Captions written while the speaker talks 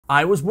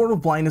I was born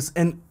with blindness,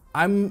 and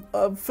I'm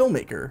a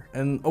filmmaker,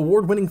 an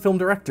award-winning film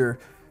director,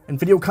 and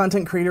video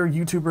content creator,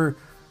 YouTuber,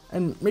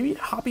 and maybe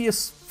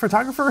hobbyist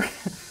photographer.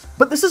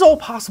 But this is all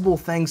possible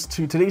thanks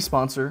to today's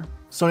sponsor,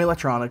 Sony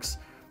Electronics.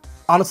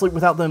 Honestly,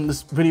 without them,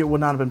 this video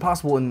would not have been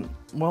possible, and,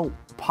 well,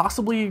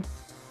 possibly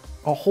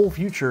a whole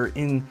future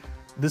in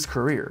this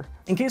career.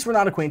 In case we're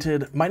not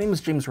acquainted, my name is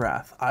James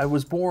Rath. I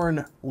was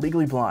born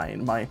legally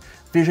blind. My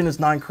vision is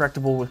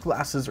non-correctable with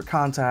glasses or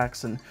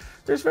contacts, and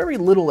there's very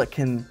little that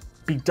can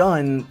be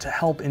done to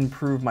help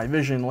improve my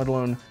vision, let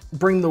alone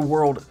bring the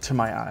world to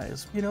my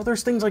eyes. You know,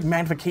 there's things like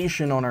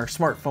magnification on our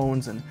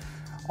smartphones and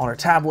on our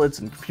tablets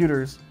and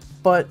computers,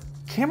 but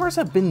cameras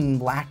have been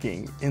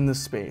lacking in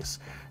this space,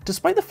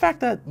 despite the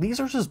fact that these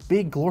are just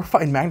big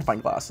glorified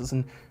magnifying glasses,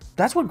 and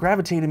that's what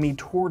gravitated me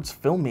towards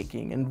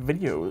filmmaking and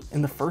video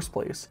in the first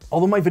place.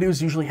 Although my videos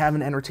usually have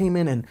an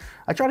entertainment and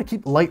I try to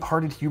keep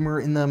lighthearted humor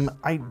in them,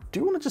 I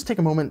do want to just take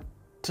a moment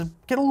to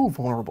get a little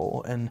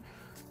vulnerable and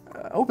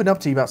open up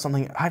to you about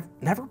something I've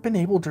never been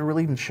able to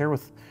really even share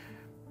with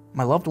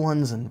my loved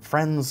ones and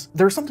friends.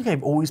 There's something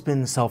I've always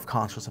been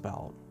self-conscious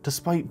about,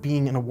 despite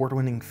being an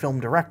award-winning film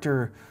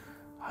director,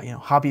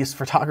 hobbyist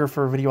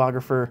photographer,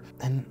 videographer,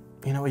 and,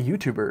 a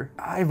YouTuber.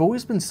 I've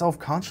always been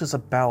self-conscious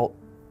about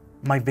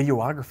my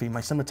videography, my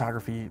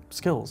cinematography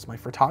skills, my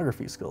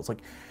photography skills,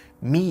 like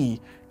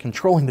me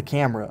controlling the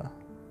camera,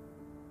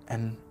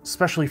 and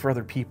especially for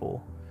other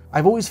people.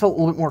 I've always felt a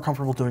little bit more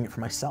comfortable doing it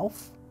for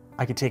myself.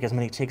 I could take as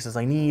many takes as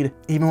I need.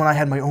 Even when I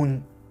had my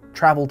own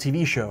travel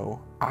TV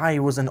show, I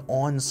was an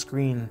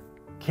on-screen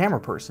camera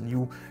person.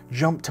 You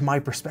jumped to my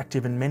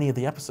perspective in many of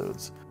the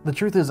episodes. The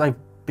truth is, I've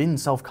been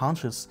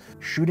self-conscious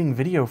shooting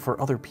video for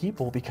other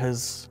people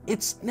because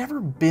it's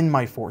never been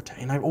my forte,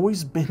 and I've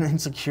always been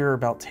insecure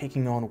about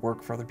taking on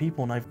work for other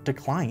people, and I've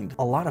declined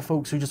a lot of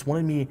folks who just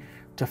wanted me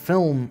to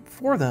film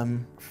for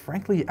them,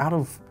 frankly, out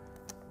of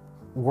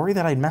worry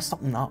that I'd mess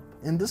something up.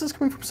 And this is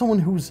coming from someone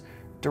who's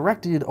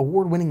directed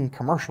award-winning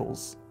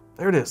commercials.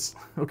 There it is.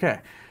 Okay,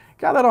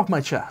 got that off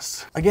my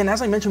chest. Again,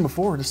 as I mentioned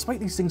before,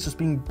 despite these things just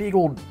being big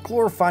old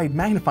glorified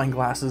magnifying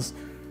glasses,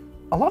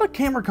 a lot of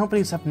camera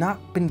companies have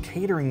not been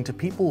catering to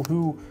people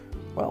who,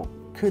 well,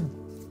 could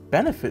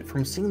benefit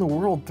from seeing the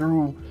world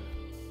through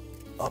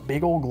a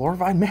big old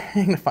glorified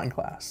magnifying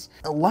glass.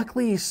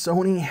 Luckily,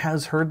 Sony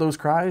has heard those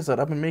cries that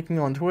I've been making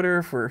on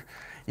Twitter for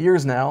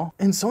years now,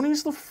 and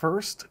Sony's the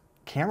first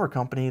camera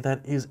company that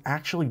is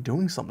actually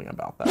doing something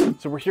about that.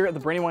 So we're here at the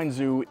Brandywine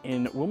Zoo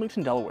in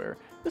Wilmington, Delaware.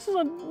 This is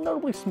a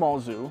notably small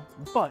zoo,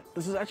 but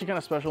this is actually kind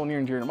of special and near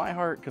and dear to my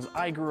heart because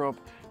I grew up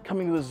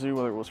coming to the zoo,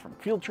 whether it was from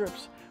field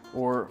trips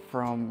or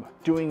from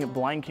doing a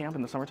blind camp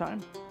in the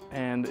summertime,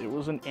 and it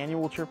was an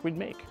annual trip we'd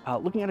make.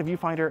 Looking at a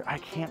viewfinder, I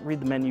can't read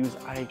the menus.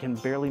 I can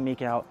barely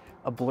make out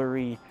a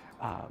blurry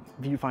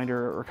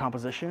viewfinder or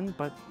composition,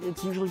 but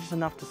it's usually just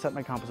enough to set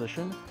my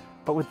composition.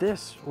 But with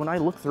this, when I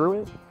look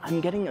through it,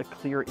 I'm getting a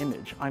clear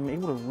image. I'm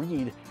able to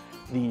read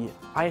the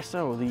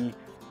ISO, the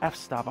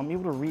f-stop, I'm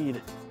able to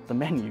read the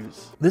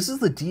menus. This is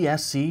the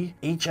DSC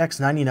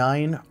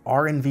HX99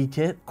 RNV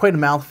kit. Quite a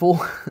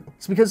mouthful.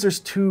 It's because there's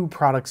two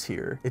products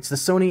here. It's the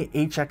Sony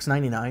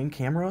HX99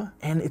 camera,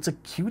 and it's a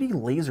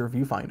QD laser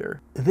viewfinder.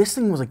 This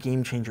thing was a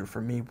game changer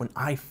for me when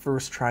I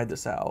first tried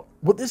this out.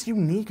 What this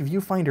unique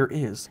viewfinder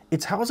is,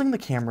 it's housing the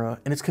camera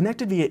and it's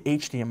connected via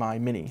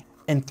HDMI mini.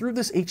 And through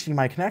this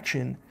HDMI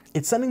connection,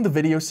 it's sending the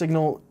video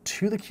signal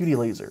to the QD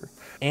laser,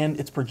 and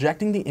it's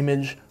projecting the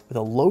image with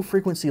a low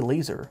frequency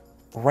laser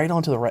right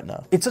onto the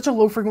retina. It's such a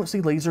low frequency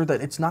laser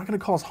that it's not going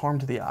to cause harm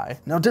to the eye.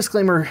 Now,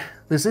 disclaimer,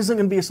 this isn't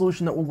going to be a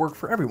solution that will work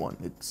for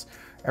everyone.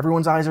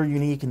 Everyone's eyes are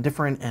unique and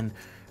different, and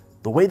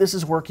the way this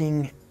is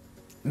working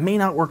may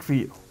not work for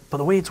you, but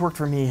the way it's worked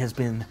for me has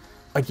been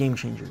a game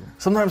changer.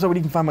 Sometimes I would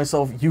even find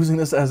myself using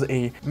this as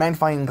a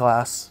magnifying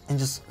glass and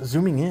just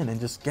zooming in and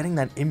just getting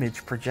that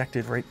image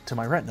projected right to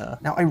my retina.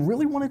 Now, I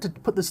really wanted to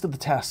put this to the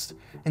test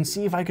and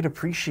see if I could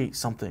appreciate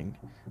something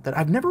that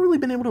I've never really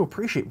been able to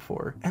appreciate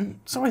before. And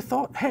so I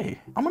thought, hey,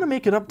 I'm gonna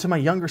make it up to my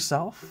younger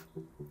self,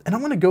 and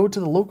I'm gonna go to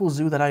the local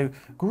zoo that I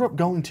grew up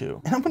going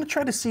to, and I'm gonna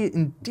try to see it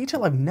in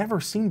detail I've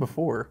never seen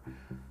before,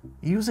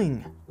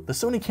 using the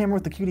Sony camera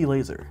with the QD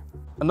laser.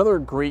 Another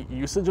great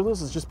usage of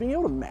this is just being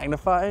able to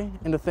magnify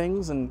into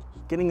things and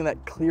getting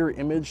that clear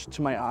image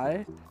to my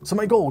eye. So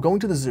my goal, going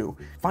to the zoo,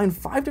 find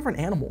 5 different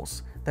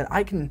animals that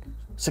I can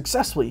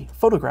successfully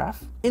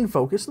photograph in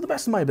focus to the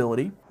best of my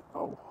ability.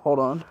 Oh, hold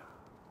on.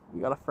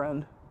 We got a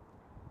friend.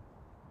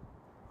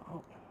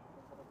 Oh.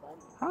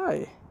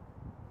 Hi.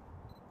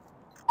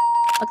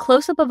 A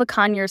close-up of a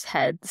conyour's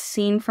head,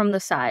 seen from the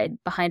side,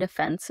 behind a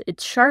fence,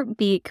 its sharp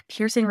beak,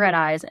 piercing red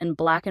eyes, and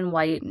black and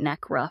white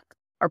neck ruff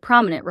are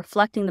prominent,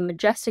 reflecting the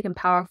majestic and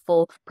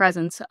powerful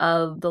presence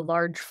of the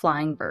large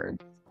flying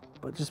bird.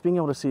 But just being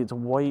able to see its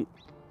white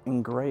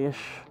and grayish,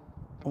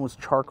 almost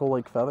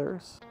charcoal-like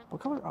feathers.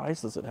 What color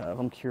eyes does it have?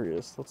 I'm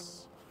curious.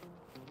 Let's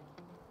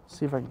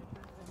see if I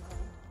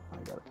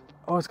got it.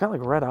 Oh, it's got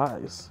like red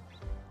eyes.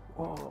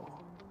 Whoa.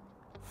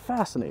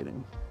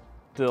 Fascinating.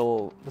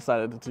 Still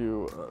decided to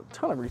do a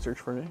ton of research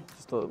for me,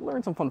 just to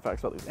learn some fun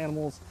facts about these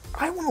animals.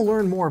 I want to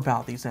learn more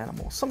about these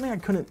animals, something I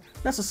couldn't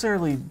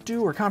necessarily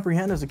do or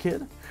comprehend as a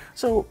kid.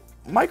 So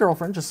my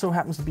girlfriend just so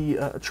happens to be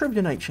a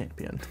trivia night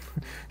champion.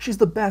 She's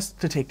the best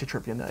to take to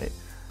trivia night.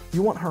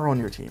 You want her on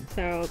your team.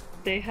 So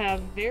they have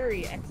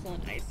very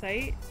excellent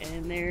eyesight,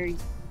 and they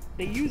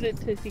use it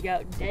to seek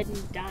out dead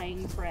and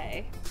dying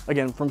prey.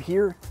 Again, from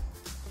here,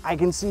 I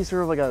can see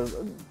sort of like a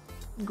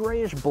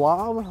grayish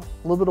blob,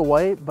 a little bit of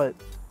white, but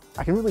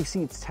I can really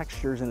see its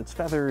textures and its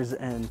feathers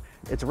and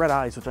its red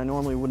eyes, which I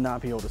normally would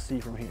not be able to see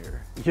from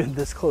here, even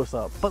this close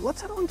up. But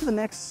let's head on to the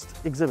next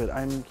exhibit.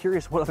 I'm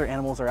curious what other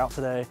animals are out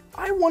today.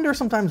 I wonder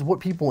sometimes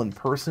what people in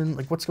person,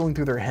 like what's going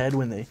through their head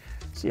when they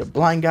see a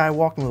blind guy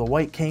walking with a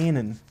white cane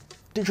and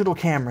digital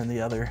camera in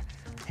the other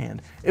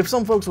hand. If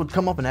some folks would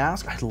come up and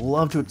ask, I'd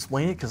love to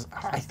explain it because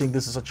I think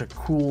this is such a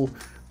cool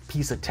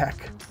piece of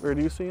tech. Where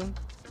do you see him?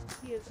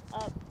 He is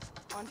up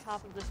on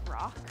top of this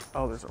rock.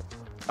 Oh, there's a...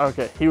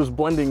 Okay, he was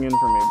blending in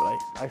for me,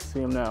 but I see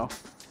him now.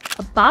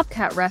 A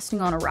bobcat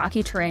resting on a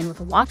rocky terrain with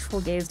a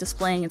watchful gaze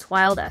displaying its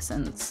wild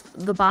essence.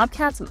 The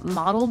bobcat's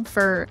mottled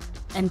fur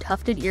and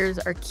tufted ears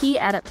are key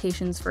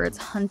adaptations for its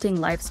hunting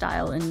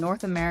lifestyle in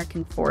North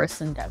American forests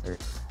and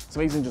deserts. It's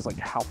amazing just like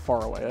how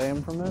far away I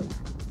am from it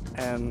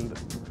and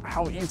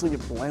how easily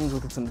it blends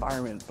with its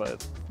environment,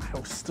 but I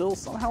was still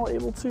somehow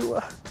able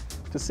to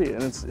see it,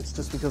 and it's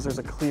just because there's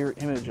a clear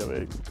image of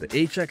it. The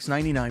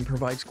HX99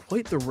 provides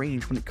quite the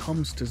range when it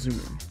comes to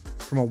zooming.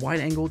 From a wide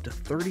angle to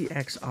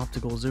 30x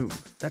optical zoom.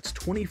 That's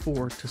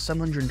 24 to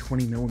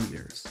 720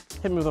 millimeters.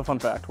 Hit me with a fun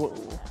fact.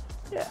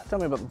 Yeah, tell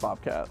me about the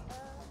bobcat.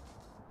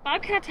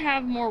 Bobcats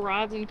have more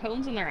rods and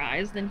cones in their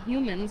eyes than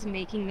humans,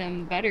 making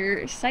them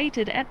better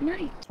sighted at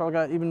night. It's probably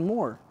got even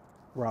more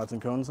rods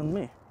and cones than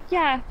me.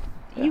 Yeah.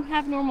 You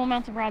have normal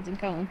amounts of rods and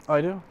cones. Oh,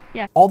 I do?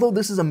 Yeah. Although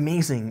this is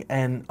amazing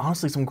and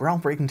honestly some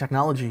groundbreaking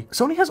technology,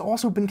 Sony has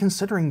also been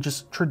considering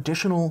just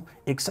traditional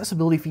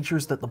accessibility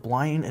features that the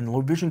blind and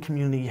low vision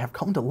community have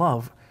come to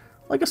love,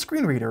 like a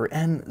screen reader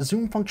and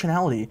zoom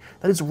functionality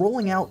that is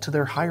rolling out to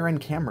their higher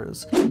end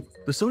cameras.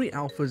 The Sony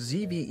Alpha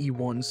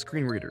ZV-E1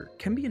 screen reader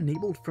can be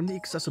enabled from the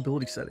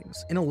accessibility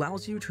settings and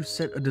allows you to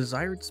set a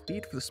desired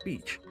speed for the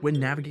speech when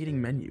navigating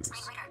menus.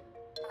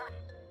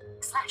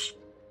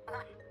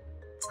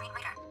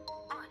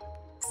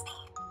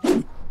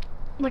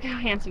 Look how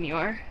handsome you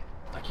are.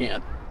 I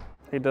can't.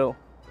 Hey Dill,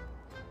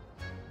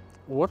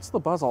 what's the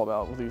buzz all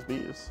about with these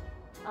bees?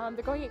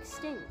 They're going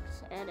extinct,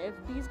 and if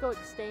bees go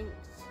extinct,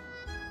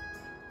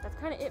 that's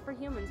kind of it for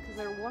humans because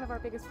they're one of our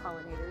biggest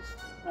pollinators.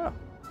 Oh.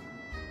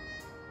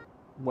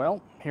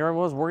 Well, here I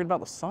was worried about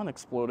the sun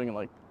exploding in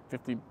like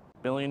 50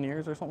 billion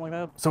years or something like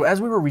that. So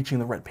as we were reaching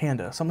the red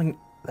panda, something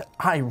that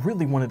I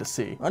really wanted to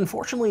see,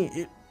 unfortunately,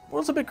 it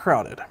was a bit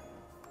crowded.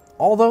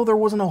 Although there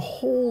wasn't a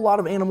whole lot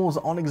of animals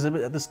on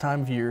exhibit at this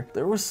time of year,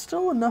 there was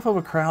still enough of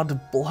a crowd to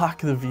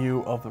block the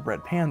view of the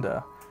red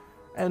panda.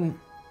 And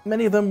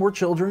many of them were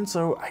children,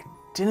 so I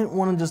didn't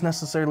want to just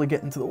necessarily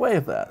get into the way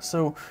of that.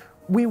 So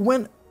we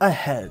went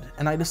ahead,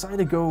 and I decided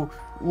to go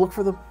look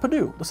for the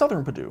Padu, the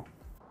southern Padu.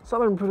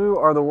 Southern Padu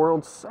are the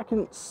world's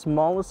second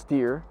smallest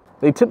deer.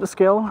 They tip the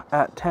scale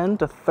at 10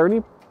 to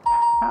 30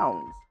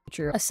 pounds.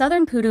 A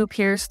southern poodoo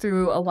peers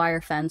through a wire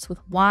fence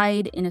with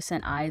wide,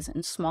 innocent eyes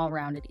and small,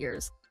 rounded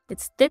ears.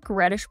 Its thick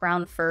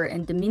reddish-brown fur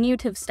and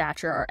diminutive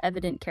stature are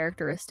evident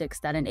characteristics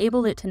that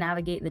enable it to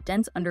navigate the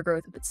dense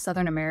undergrowth of its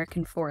Southern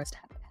American forest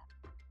habitat.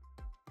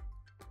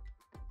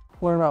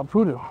 Learn about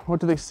Poodoo.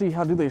 What do they see?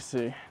 How do they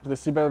see? Do they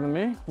see better than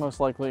me? Most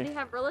likely. They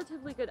have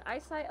relatively good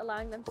eyesight,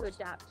 allowing them to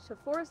adapt to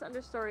forest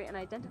understory and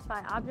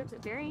identify objects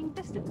at varying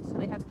distance, so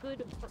they have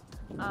good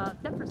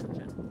depth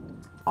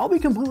perception. I'll be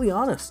completely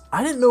honest.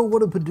 I didn't know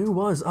what a Padu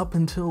was up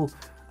until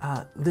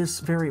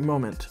this very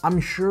moment. I'm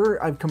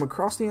sure I've come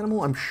across the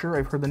animal, I'm sure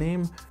I've heard the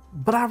name,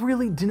 but I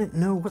really didn't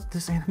know what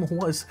this animal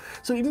was.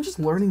 So even just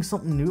learning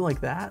something new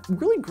like that,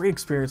 really great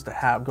experience to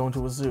have going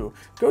to a zoo.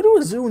 Go to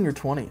a zoo in your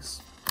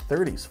 20s,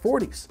 30s,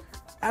 40s.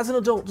 As an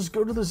adult, just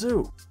go to the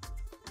zoo.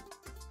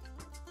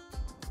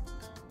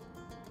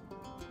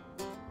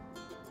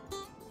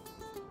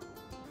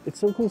 It's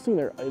so cool seeing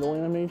their idle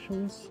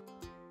animations.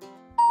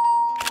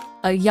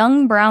 A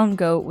young brown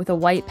goat with a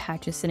white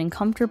patch is sitting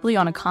comfortably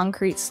on a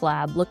concrete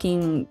slab,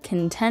 looking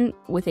content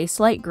with a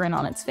slight grin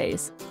on its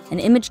face, an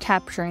image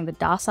capturing the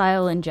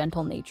docile and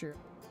gentle nature.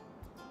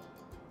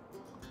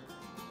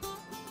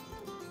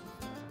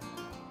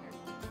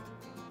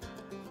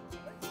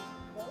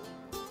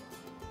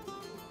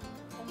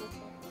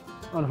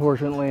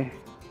 Unfortunately,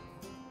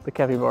 the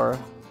capybara,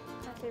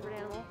 My favorite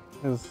animal,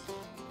 is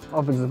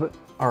off exhibit.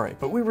 All right,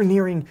 but we were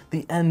nearing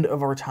the end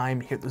of our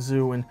time here at the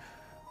zoo, and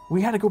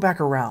we had to go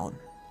back around.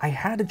 I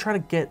had to try to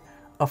get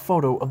a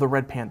photo of the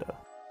red panda.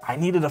 I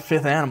needed a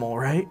fifth animal,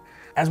 right?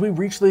 As we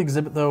reached the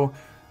exhibit though,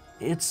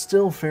 it's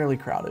still fairly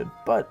crowded,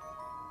 but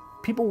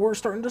people were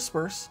starting to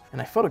disperse, and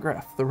I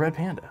photographed the red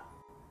panda.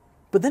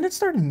 But then it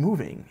started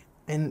moving,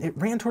 and it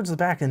ran towards the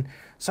back, and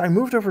so I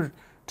moved over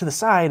to the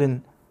side,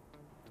 and,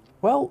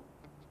 well,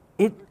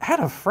 it had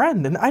a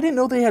friend, and I didn't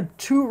know they had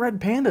two red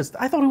pandas.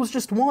 I thought it was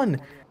just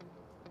one.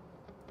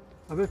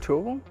 Are there two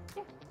of them?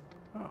 Yeah.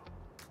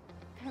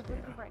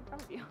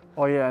 front of you.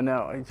 Oh yeah, I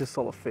know. I just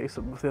saw the face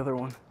of the other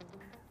one.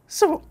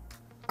 So,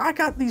 I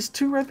got these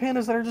two red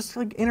pandas that are just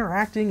like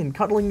interacting and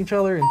cuddling each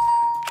other and...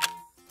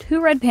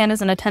 Two red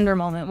pandas in a tender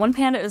moment. One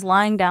panda is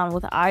lying down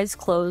with eyes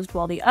closed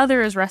while the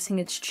other is resting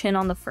its chin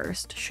on the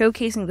first,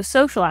 showcasing the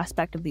social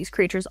aspect of these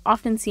creatures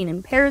often seen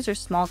in pairs or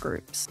small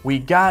groups. We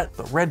got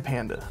the red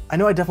panda. I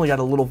know I definitely got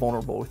a little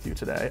vulnerable with you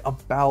today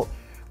about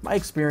my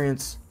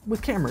experience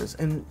with cameras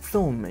and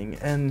filming,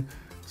 and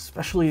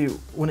especially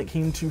when it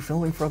came to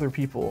filming for other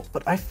people,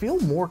 but I feel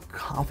more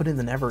confident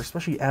than ever,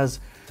 especially as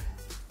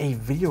a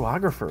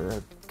videographer,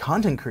 a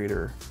content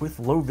creator with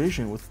low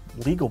vision, with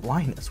legal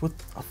blindness, with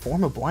a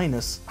form of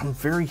blindness. I'm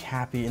very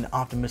happy and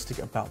optimistic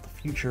about the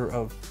future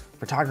of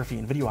photography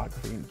and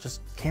videography, and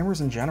just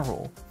cameras in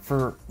general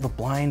for the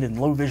blind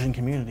and low vision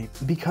community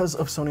because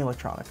of Sony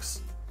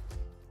Electronics.